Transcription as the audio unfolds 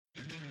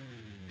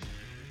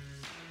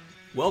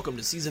Welcome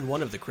to Season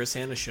 1 of The Chris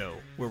Hanna Show,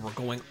 where we're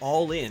going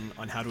all in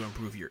on how to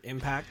improve your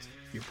impact,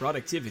 your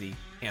productivity,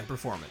 and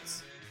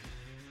performance.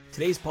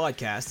 Today's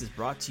podcast is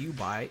brought to you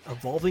by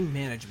Evolving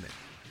Management.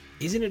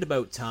 Isn't it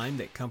about time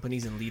that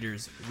companies and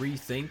leaders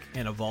rethink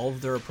and evolve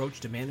their approach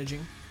to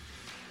managing?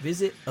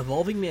 Visit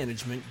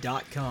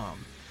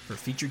evolvingmanagement.com for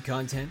featured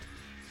content,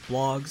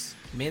 blogs,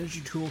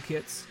 manager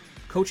toolkits,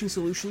 coaching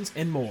solutions,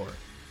 and more.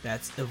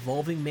 That's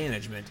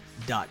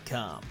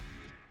evolvingmanagement.com.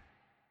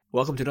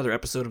 Welcome to another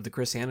episode of The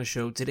Chris Hanna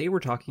Show. Today we're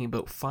talking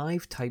about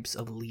 5 types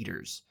of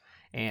leaders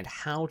and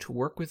how to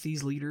work with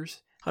these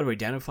leaders, how to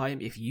identify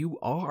them if you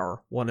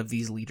are one of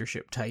these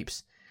leadership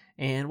types,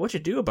 and what to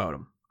do about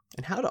them,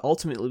 and how to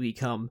ultimately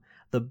become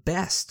the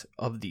best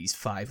of these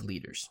 5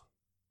 leaders.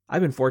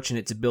 I've been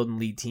fortunate to build and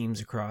lead teams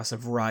across a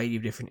variety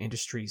of different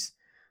industries.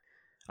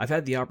 I've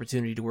had the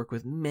opportunity to work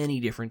with many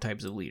different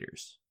types of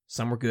leaders.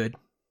 Some were good,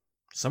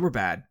 some were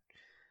bad,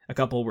 a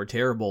couple were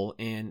terrible,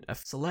 and a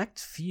select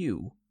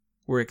few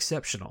were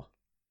exceptional.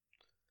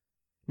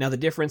 Now, the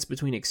difference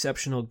between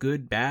exceptional,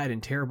 good, bad,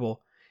 and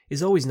terrible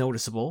is always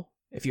noticeable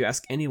if you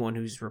ask anyone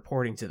who's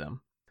reporting to them.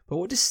 But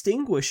what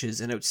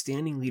distinguishes an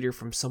outstanding leader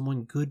from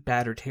someone good,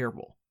 bad, or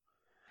terrible?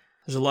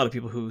 There's a lot of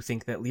people who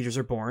think that leaders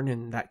are born,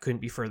 and that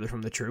couldn't be further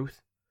from the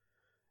truth.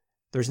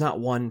 There's not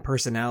one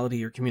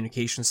personality or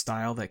communication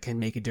style that can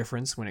make a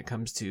difference when it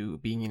comes to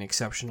being an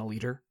exceptional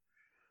leader.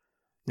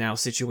 Now,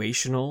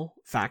 situational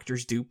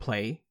factors do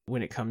play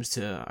when it comes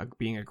to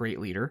being a great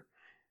leader.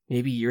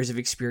 Maybe years of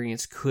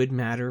experience could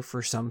matter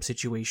for some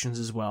situations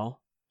as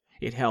well.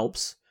 It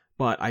helps,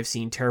 but I've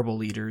seen terrible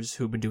leaders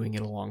who've been doing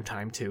it a long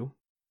time too.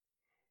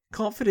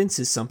 Confidence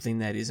is something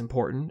that is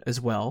important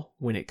as well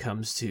when it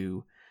comes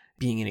to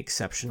being an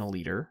exceptional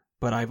leader,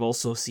 but I've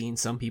also seen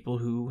some people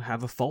who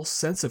have a false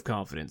sense of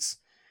confidence,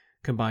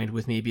 combined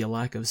with maybe a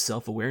lack of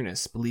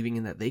self-awareness, believing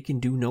in that they can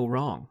do no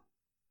wrong.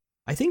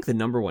 I think the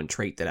number one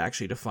trait that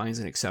actually defines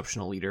an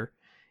exceptional leader,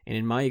 and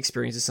in my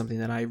experience is something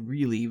that I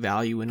really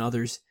value in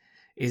others,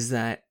 is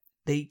that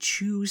they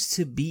choose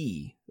to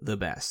be the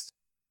best.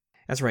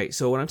 That's right.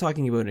 So when I'm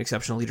talking about an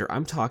exceptional leader,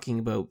 I'm talking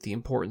about the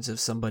importance of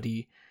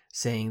somebody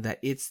saying that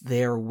it's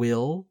their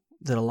will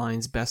that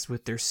aligns best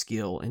with their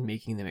skill in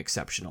making them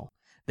exceptional.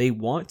 They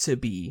want to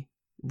be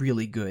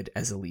really good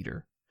as a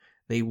leader.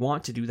 They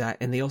want to do that,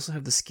 and they also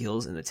have the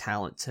skills and the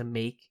talent to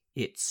make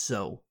it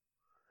so.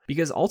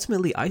 Because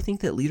ultimately, I think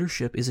that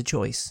leadership is a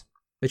choice.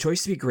 The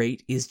choice to be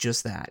great is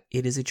just that.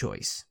 It is a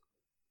choice.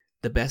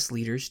 The best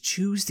leaders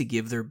choose to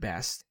give their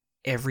best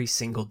every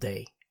single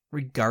day,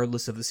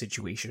 regardless of the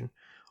situation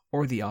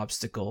or the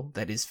obstacle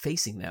that is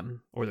facing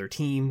them, or their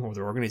team, or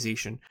their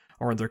organization,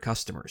 or their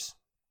customers.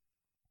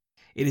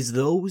 It is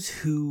those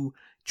who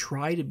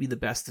try to be the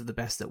best of the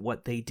best at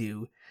what they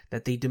do,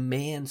 that they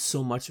demand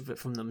so much of it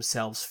from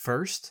themselves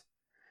first,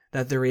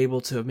 that they're able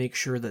to make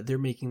sure that they're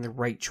making the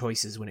right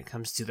choices when it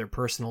comes to their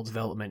personal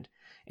development,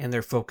 and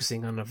they're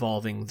focusing on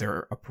evolving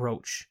their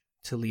approach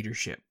to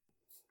leadership.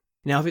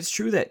 Now, if it's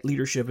true that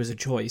leadership is a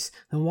choice,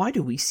 then why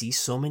do we see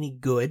so many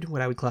good,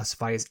 what I would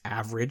classify as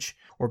average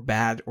or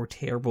bad or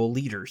terrible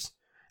leaders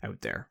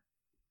out there?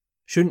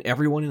 Shouldn't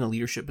everyone in a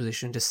leadership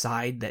position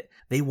decide that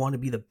they want to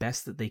be the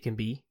best that they can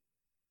be?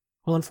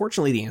 Well,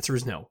 unfortunately, the answer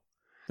is no.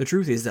 The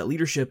truth is that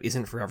leadership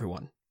isn't for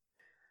everyone.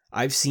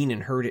 I've seen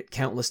and heard it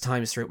countless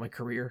times throughout my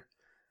career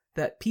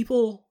that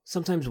people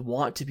sometimes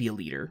want to be a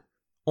leader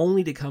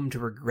only to come to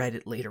regret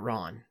it later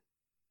on,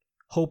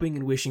 hoping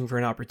and wishing for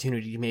an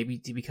opportunity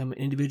to become an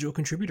individual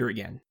contributor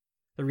again.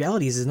 The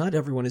reality is not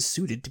everyone is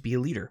suited to be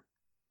a leader.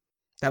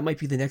 That might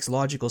be the next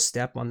logical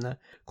step on the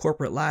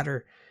corporate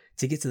ladder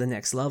to get to the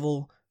next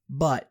level,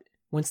 but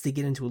once they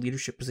get into a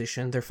leadership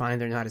position,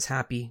 they're not as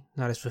happy,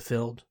 not as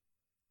fulfilled,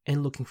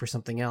 and looking for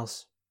something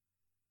else.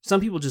 Some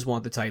people just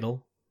want the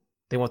title.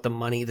 They want the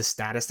money, the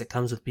status that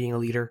comes with being a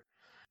leader,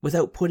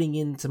 without putting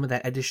in some of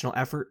that additional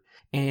effort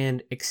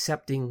and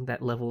accepting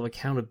that level of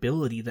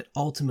accountability that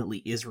ultimately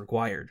is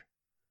required.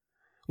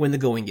 When the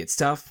going gets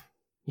tough,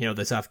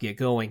 the tough get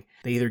going,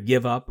 they either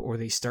give up or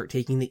they start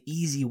taking the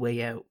easy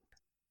way out.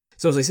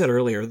 So as I said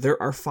earlier,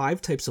 there are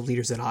 5 types of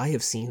leaders that I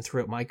have seen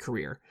throughout my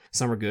career.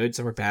 Some are good,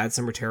 some are bad,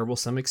 some are terrible,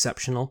 some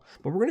exceptional.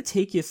 But we're going to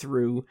take you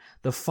through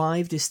the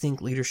 5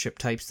 distinct leadership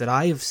types that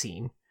I have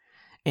seen.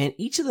 And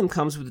each of them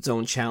comes with its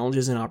own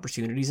challenges and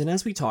opportunities. And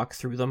as we talk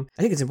through them,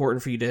 I think it's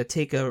important for you to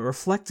take a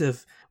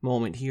reflective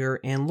moment here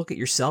and look at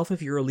yourself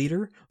if you're a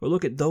leader, or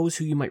look at those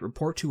who you might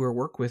report to or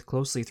work with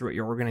closely throughout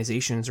your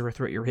organizations or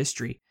throughout your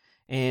history,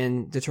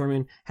 and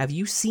determine, have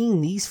you seen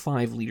these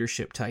 5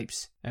 leadership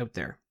types out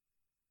there?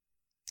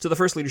 So the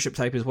first leadership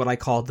type is what I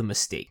call the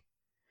mistake.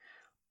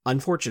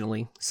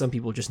 Unfortunately, some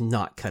people are just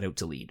not cut out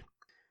to lead.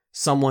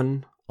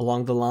 Someone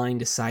along the line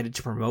decided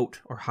to promote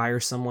or hire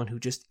someone who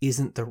just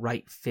isn't the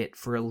right fit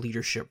for a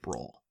leadership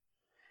role.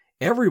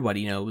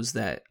 Everybody knows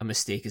that a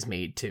mistake is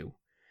made too,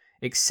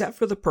 except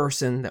for the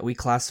person that we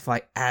classify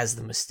as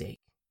the mistake.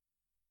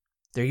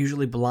 They're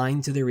usually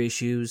blind to their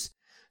issues,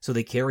 so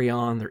they carry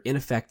on, they're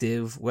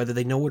ineffective, whether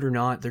they know it or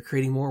not, they're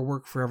creating more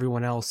work for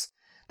everyone else.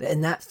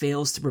 and that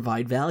fails to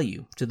provide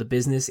value to the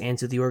business and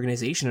to the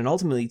organization and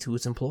ultimately to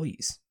its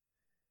employees.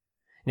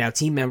 Now,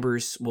 team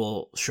members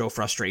will show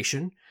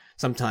frustration.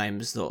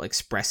 Sometimes they'll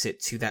express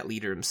it to that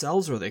leader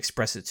themselves, or they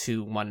express it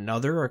to one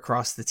another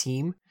across the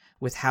team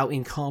with how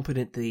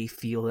incompetent they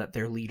feel that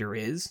their leader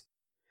is,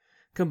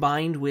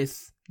 combined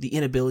with the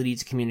inability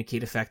to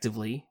communicate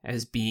effectively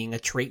as being a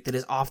trait that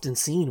is often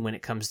seen when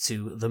it comes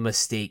to the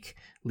mistake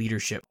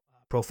leadership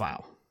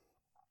profile.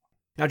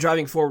 Now,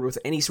 driving forward with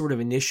any sort of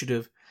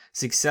initiative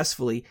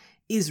successfully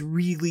is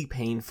really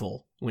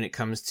painful when it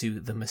comes to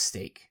the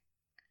mistake.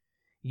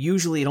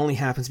 Usually it only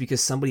happens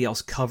because somebody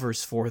else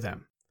covers for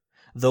them.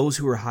 Those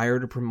who are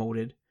hired or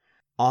promoted,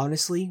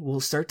 honestly,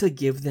 will start to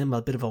give them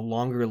a bit of a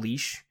longer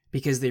leash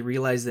because they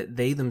realize that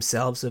they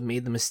themselves have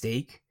made the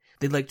mistake.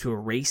 They'd like to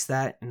erase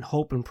that and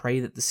hope and pray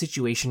that the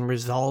situation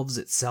resolves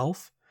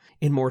itself.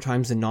 In more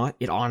times than not,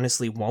 it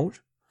honestly won't.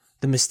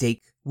 The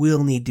mistake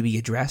will need to be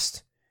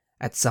addressed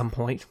at some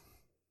point.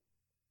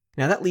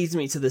 Now that leads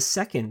me to the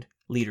second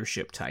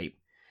leadership type,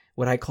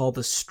 what I call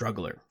the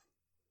struggler.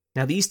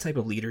 Now these type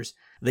of leaders,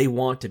 they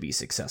want to be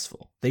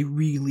successful. They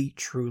really,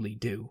 truly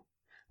do.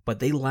 But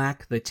they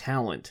lack the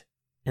talent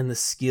and the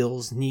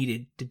skills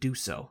needed to do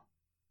so.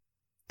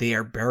 They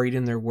are buried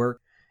in their work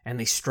and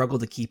they struggle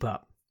to keep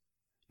up.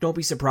 Don't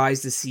be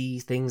surprised to see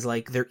things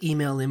like their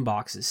email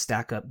inboxes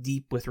stack up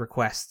deep with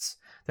requests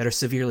that are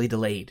severely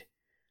delayed.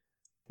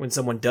 When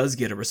someone does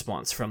get a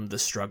response from the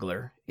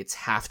struggler, it's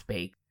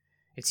half-baked.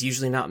 It's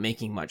usually not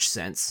making much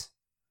sense.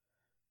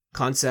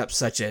 Concepts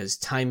such as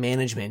time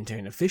management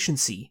and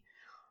efficiency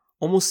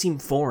almost seem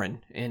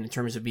foreign in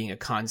terms of being a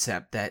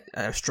concept that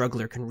a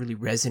struggler can really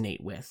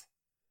resonate with.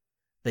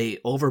 They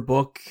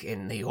overbook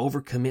and they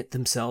overcommit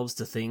themselves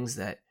to things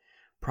that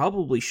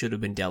probably should have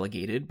been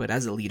delegated, but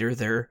as a leader,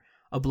 they're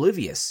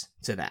oblivious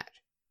to that.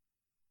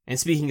 And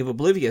speaking of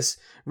oblivious,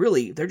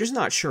 really, they're just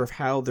not sure of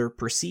how they're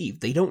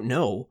perceived. They don't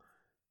know.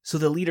 So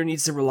the leader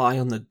needs to rely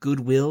on the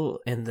goodwill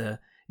and the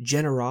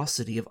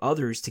generosity of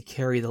others to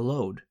carry the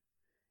load.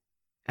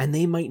 And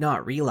they might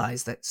not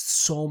realize that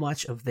so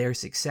much of their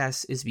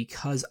success is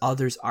because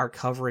others are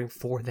covering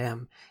for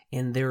them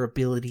and their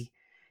ability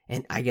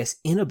and, I guess,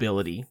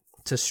 inability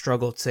to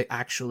struggle to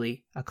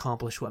actually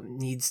accomplish what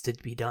needs to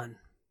be done.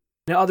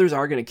 Now, others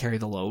are going to carry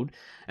the load,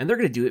 and they're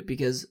going to do it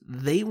because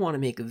they want to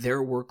make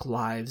their work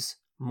lives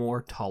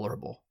more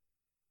tolerable.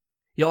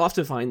 You'll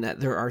often find that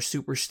there are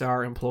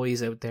superstar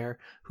employees out there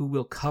who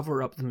will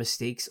cover up the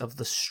mistakes of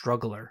the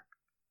struggler.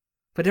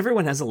 But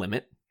everyone has a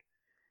limit.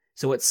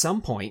 So at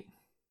some point,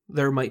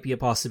 there might be a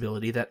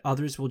possibility that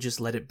others will just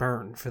let it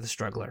burn for the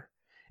struggler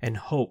and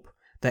hope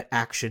that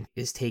action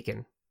is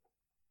taken.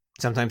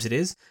 Sometimes it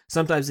is,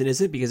 sometimes it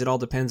isn't, because it all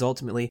depends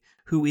ultimately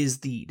who is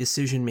the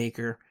decision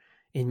maker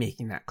in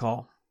making that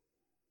call.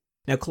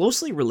 Now,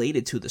 closely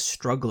related to the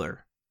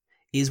struggler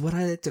is what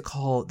I like to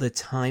call the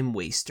time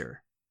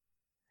waster.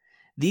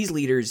 These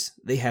leaders,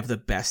 they have the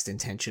best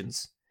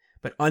intentions,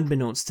 but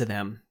unbeknownst to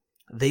them,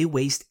 they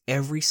waste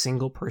every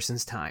single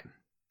person's time,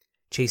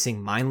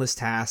 chasing mindless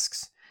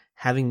tasks,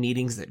 having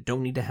meetings that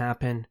don't need to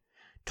happen,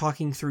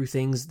 talking through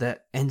things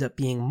that end up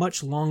being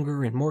much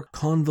longer and more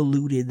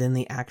convoluted than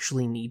they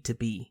actually need to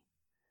be.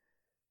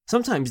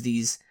 Sometimes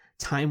these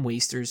time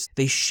wasters,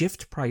 they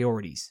shift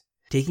priorities,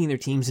 taking their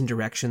teams in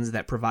directions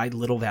that provide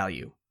little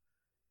value.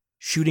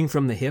 Shooting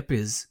from the hip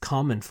is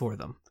common for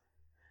them,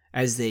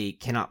 as they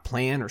cannot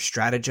plan or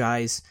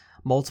strategize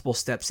multiple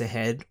steps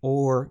ahead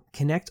or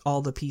connect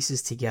all the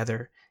pieces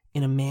together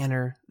in a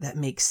manner that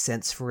makes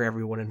sense for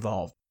everyone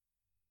involved.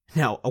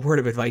 Now, a word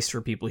of advice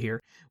for people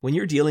here. When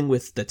you're dealing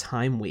with the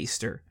time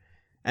waster,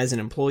 as an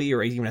employee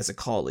or even as a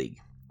colleague,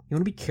 you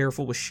want to be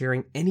careful with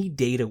sharing any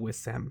data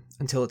with them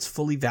until it's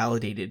fully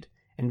validated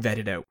and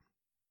vetted out.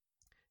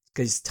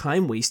 Because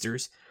time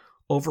wasters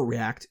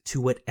overreact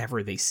to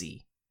whatever they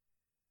see.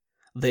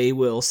 They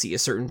will see a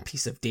certain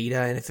piece of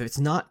data, and if it's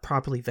not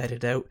properly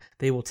vetted out,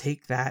 they will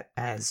take that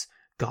as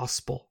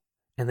gospel,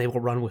 and they will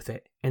run with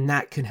it. And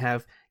that can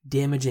have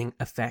damaging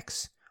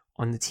effects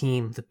on the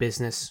team, the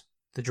business,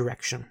 the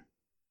direction.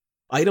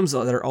 Items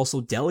that are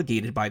also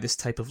delegated by this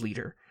type of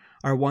leader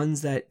are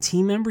ones that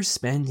team members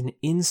spend an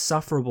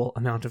insufferable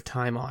amount of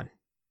time on.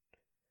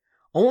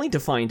 Only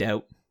to find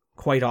out,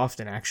 quite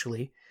often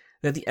actually,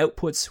 that the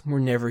outputs were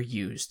never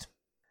used.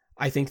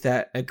 I think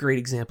that a great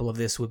example of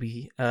this would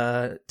be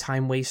a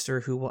time waster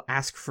who will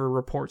ask for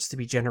reports to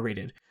be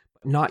generated,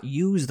 but not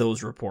use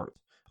those reports,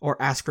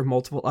 or ask for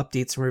multiple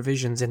updates and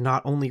revisions and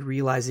not only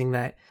realizing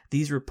that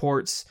these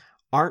reports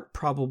aren't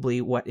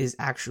probably what is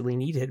actually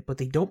needed, but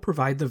they don't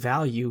provide the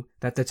value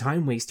that the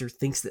time waster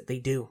thinks that they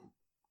do.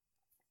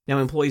 Now,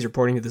 employees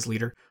reporting to this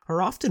leader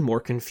are often more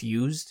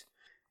confused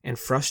and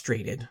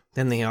frustrated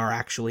than they are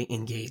actually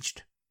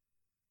engaged.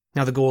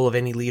 Now, the goal of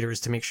any leader is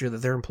to make sure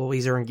that their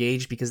employees are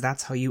engaged because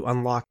that's how you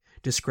unlock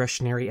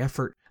discretionary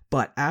effort.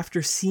 But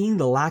after seeing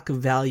the lack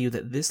of value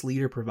that this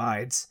leader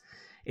provides,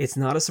 it's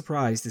not a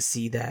surprise to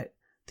see that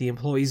the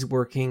employees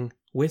working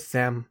with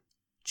them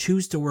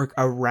choose to work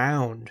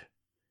around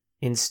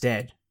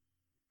instead,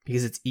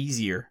 because it's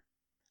easier.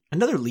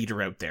 Another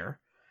leader out there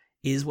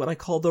is what I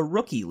call the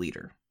rookie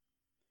leader.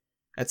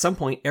 At some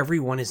point,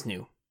 everyone is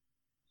new.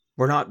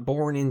 We're not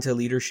born into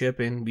leadership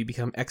and we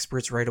become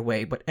experts right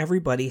away, but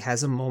everybody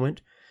has a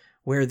moment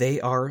where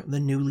they are the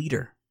new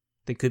leader.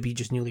 They could be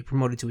just newly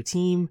promoted to a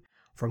team,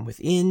 from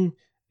within,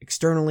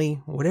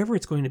 externally, whatever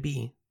it's going to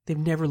be. They've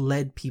never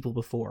led people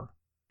before.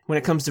 When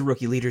it comes to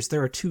rookie leaders,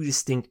 there are two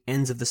distinct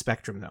ends of the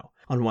spectrum, though.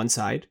 On one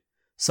side,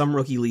 some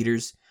rookie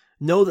leaders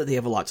know that they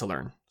have a lot to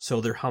learn,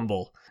 so they're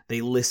humble, they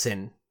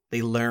listen,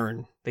 they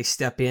learn, they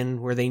step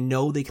in where they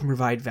know they can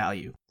provide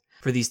value.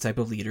 For these type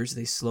of leaders,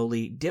 they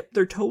slowly dip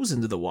their toes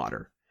into the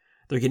water.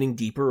 They're getting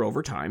deeper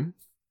over time.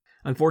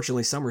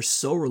 Unfortunately, some are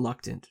so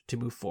reluctant to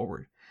move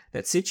forward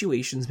that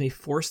situations may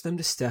force them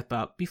to step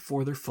up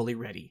before they're fully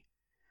ready.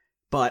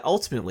 But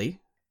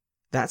ultimately,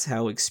 that's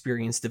how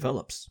experience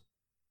develops.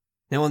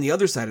 Now, on the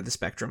other side of the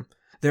spectrum,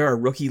 there are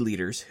rookie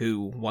leaders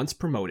who, once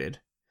promoted,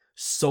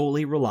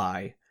 solely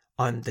rely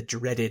on the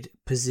dreaded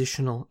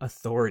positional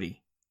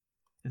authority.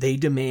 They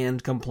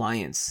demand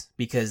compliance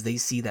because they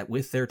see that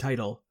with their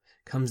title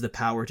comes the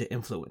power to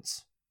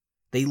influence.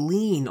 They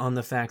lean on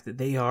the fact that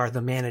they are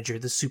the manager,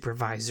 the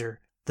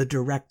supervisor, the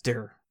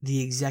director,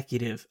 the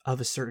executive of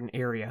a certain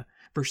area,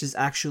 versus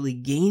actually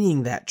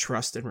gaining that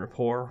trust and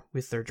rapport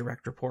with their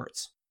direct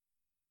reports.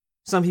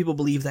 Some people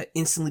believe that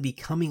instantly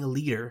becoming a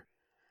leader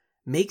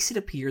makes it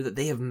appear that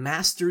they have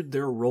mastered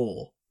their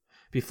role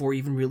before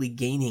even really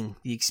gaining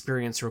the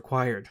experience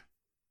required.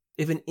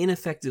 If an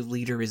ineffective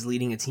leader is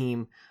leading a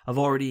team of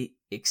already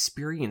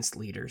experienced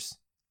leaders,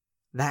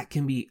 that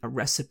can be a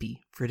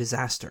recipe for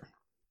disaster.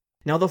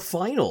 Now, the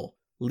final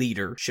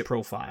leadership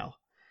profile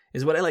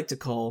is what I like to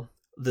call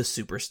the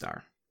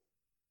superstar.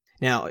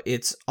 Now,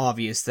 it's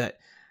obvious that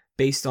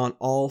based on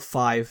all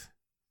 5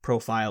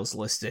 profiles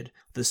listed,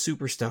 the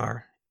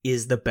superstar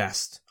is the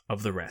best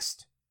of the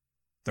rest.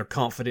 They're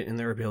confident in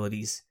their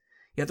abilities,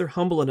 yet they're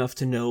humble enough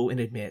to know and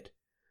admit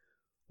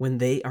when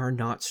they are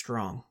not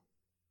strong.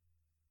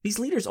 These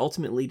leaders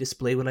ultimately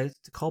display what I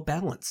like to call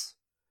balance.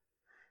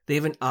 They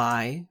have an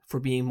eye for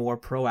being more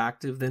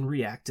proactive than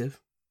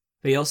reactive.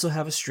 They also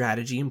have a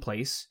strategy in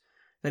place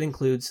that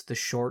includes the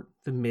short,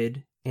 the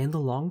mid, and the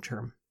long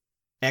term.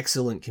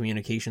 Excellent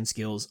communication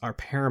skills are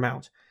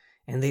paramount,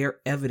 and they are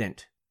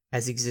evident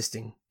as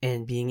existing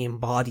and being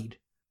embodied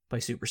by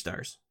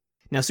superstars.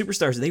 Now,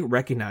 superstars, they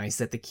recognize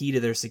that the key to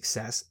their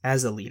success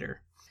as a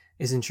leader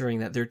is ensuring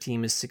that their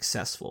team is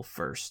successful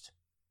first.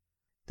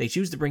 They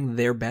choose to bring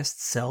their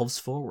best selves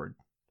forward,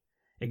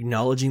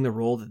 acknowledging the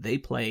role that they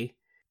play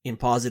in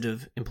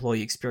positive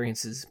employee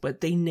experiences,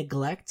 but they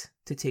neglect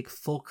to take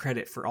full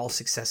credit for all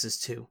successes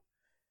too.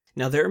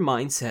 Now, their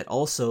mindset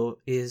also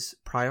is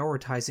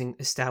prioritizing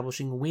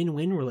establishing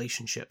win-win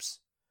relationships.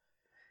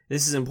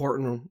 This is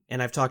important,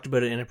 and I've talked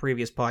about it in a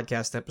previous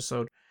podcast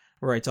episode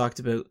where I talked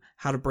about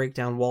how to break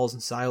down walls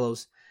and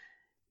silos.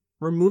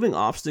 Removing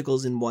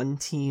obstacles in one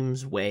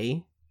team's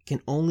way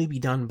can only be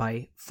done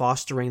by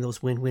fostering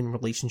those win-win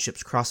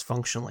relationships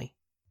cross-functionally.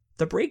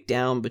 The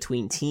breakdown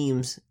between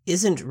teams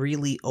isn't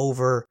really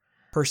over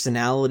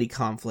personality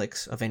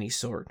conflicts of any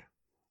sort.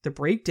 The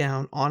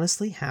breakdown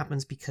honestly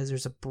happens because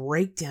there's a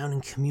breakdown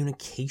in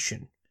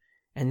communication.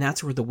 And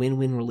that's where the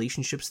win-win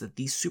relationships that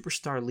these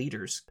superstar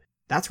leaders,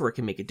 that's where it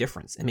can make a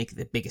difference and make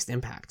the biggest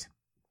impact.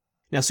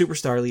 Now,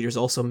 superstar leaders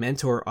also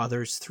mentor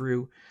others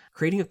through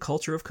creating a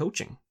culture of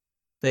coaching.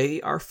 They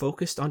are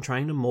focused on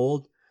trying to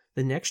mold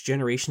the next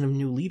generation of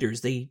new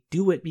leaders. They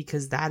do it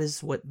because that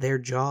is what their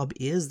job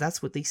is.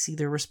 That's what they see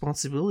their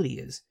responsibility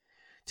is,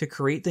 to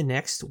create the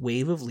next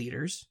wave of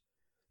leaders.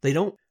 They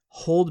don't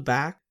hold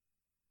back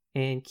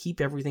and keep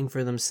everything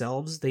for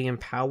themselves. They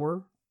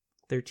empower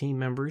their team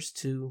members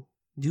to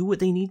do what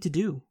they need to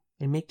do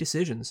and make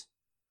decisions.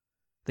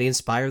 They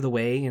inspire the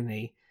way and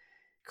they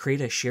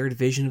create a shared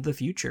vision of the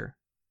future.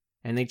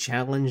 And they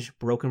challenge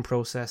broken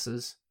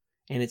processes.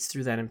 And it's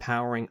through that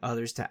empowering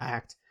others to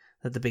act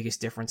that the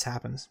biggest difference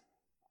happens.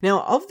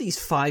 Now, of these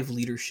 5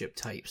 leadership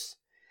types,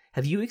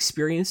 have you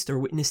experienced or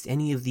witnessed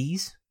any of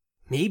these?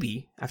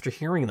 Maybe, after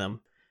hearing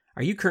them,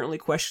 are you currently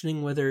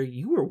questioning whether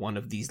you are one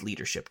of these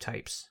leadership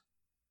types?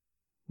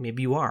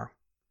 Maybe you are,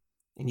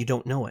 and you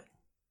don't know it.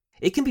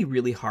 It can be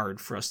really hard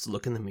for us to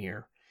look in the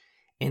mirror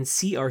and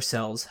see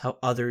ourselves how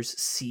others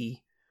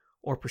see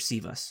or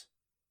perceive us.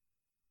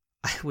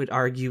 I would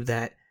argue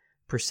that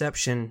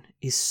perception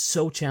is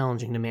so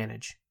challenging to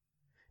manage.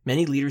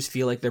 Many leaders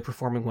feel like they're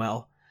performing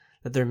well,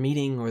 that they're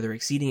meeting or they're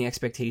exceeding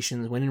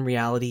expectations, when in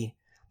reality,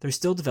 they're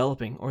still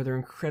developing or they're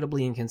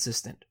incredibly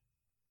inconsistent.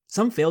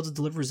 Some fail to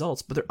deliver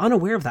results, but they're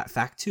unaware of that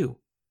fact too.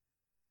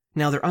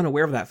 Now, they're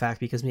unaware of that fact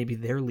because maybe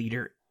their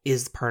leader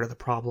is part of the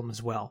problem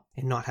as well,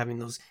 in not having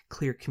those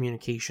clear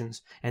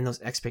communications and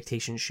those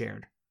expectations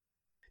shared.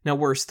 Now,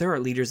 worse, there are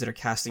leaders that are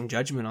casting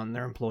judgment on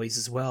their employees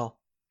as well,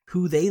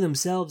 who they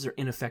themselves are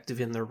ineffective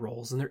in their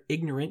roles, and they're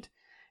ignorant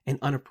and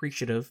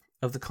unappreciative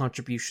of the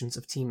contributions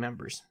of team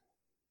members.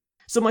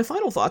 So my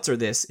final thoughts are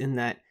this, in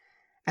that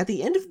at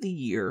the end of the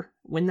year,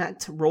 when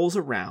that rolls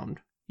around,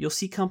 you'll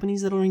see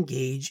companies that will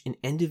engage in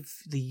end of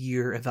the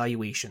year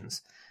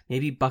evaluations,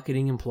 maybe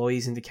bucketing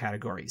employees into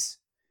categories.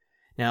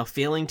 Now,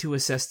 failing to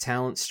assess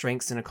talent,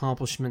 strengths, and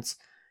accomplishments,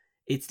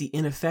 it's the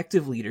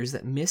ineffective leaders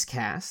that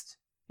miscast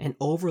and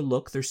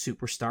overlook their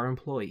superstar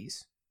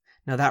employees.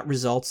 Now, that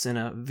results in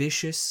a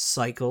vicious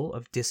cycle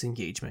of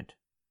disengagement.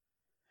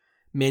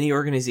 Many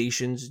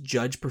organizations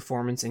judge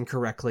performance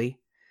incorrectly.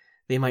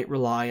 They might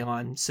rely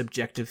on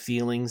subjective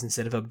feelings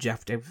instead of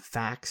objective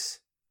facts.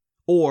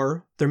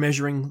 Or they're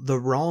measuring the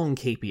wrong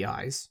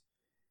KPIs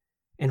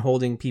and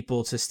holding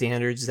people to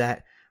standards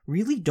that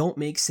really don't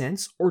make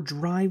sense or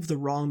drive the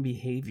wrong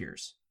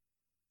behaviors.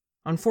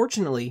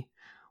 Unfortunately,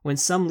 when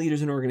some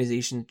leaders in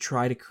organizations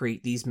try to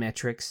create these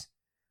metrics,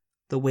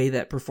 the way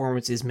that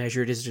performance is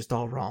measured is just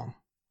all wrong,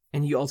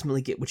 and you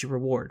ultimately get what you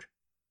reward.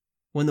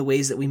 When the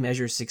ways that we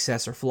measure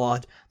success are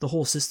flawed, the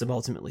whole system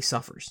ultimately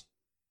suffers.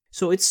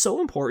 So it's so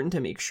important to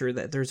make sure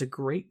that there's a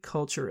great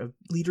culture of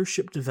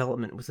leadership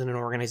development within an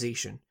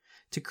organization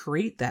to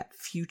create that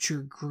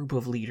future group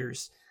of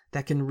leaders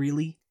that can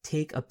really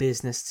take a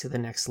business to the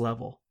next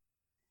level.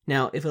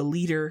 Now, if a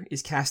leader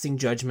is casting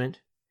judgment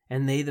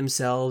and they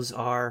themselves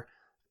are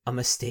a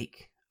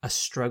mistake, a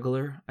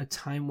struggler, a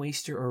time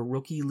waster, or a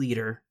rookie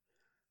leader,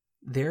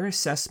 their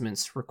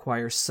assessments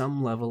require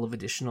some level of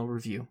additional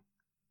review.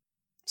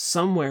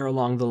 Somewhere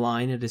along the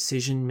line, a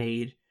decision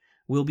made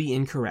will be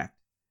incorrect.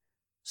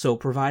 So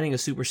providing a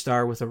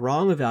superstar with a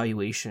wrong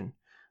evaluation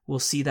will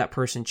see that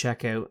person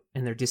check out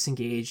and they're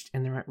disengaged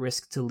and they're at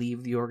risk to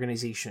leave the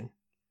organization.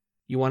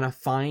 You want to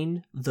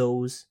find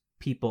those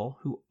people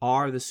who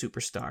are the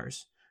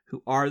superstars,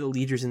 who are the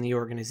leaders in the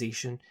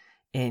organization,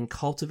 and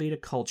cultivate a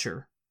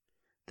culture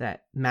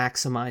that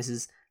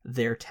maximizes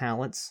their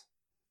talents.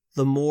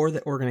 The more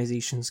that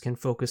organizations can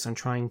focus on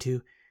trying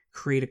to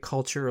create a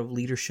culture of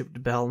leadership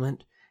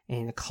development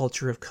and a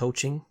culture of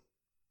coaching,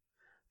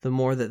 the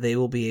more that they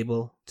will be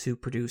able to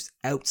produce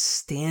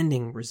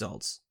outstanding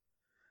results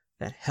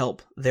that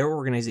help their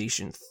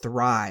organization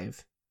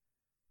thrive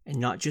and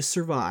not just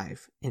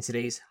survive in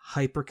today's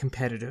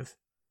hyper-competitive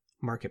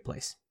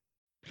marketplace.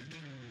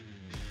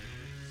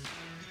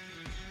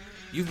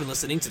 You've been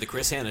listening to The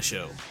Chris Hanna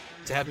Show.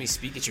 To have me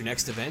speak at your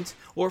next event,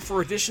 or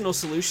for additional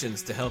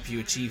solutions to help you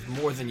achieve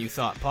more than you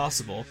thought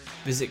possible,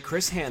 visit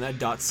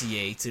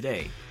chrishanna.ca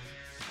today.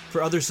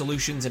 For other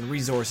solutions and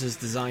resources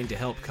designed to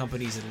help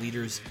companies and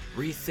leaders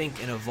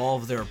rethink and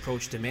evolve their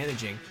approach to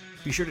managing,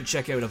 be sure to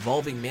check out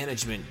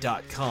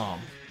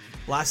evolvingmanagement.com.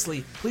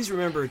 Lastly, please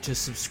remember to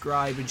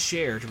subscribe and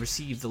share to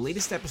receive the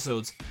latest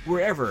episodes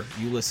wherever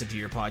you listen to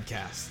your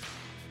podcast.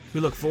 We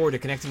look forward to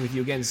connecting with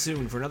you again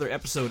soon for another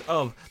episode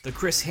of The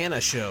Chris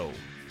Hanna Show.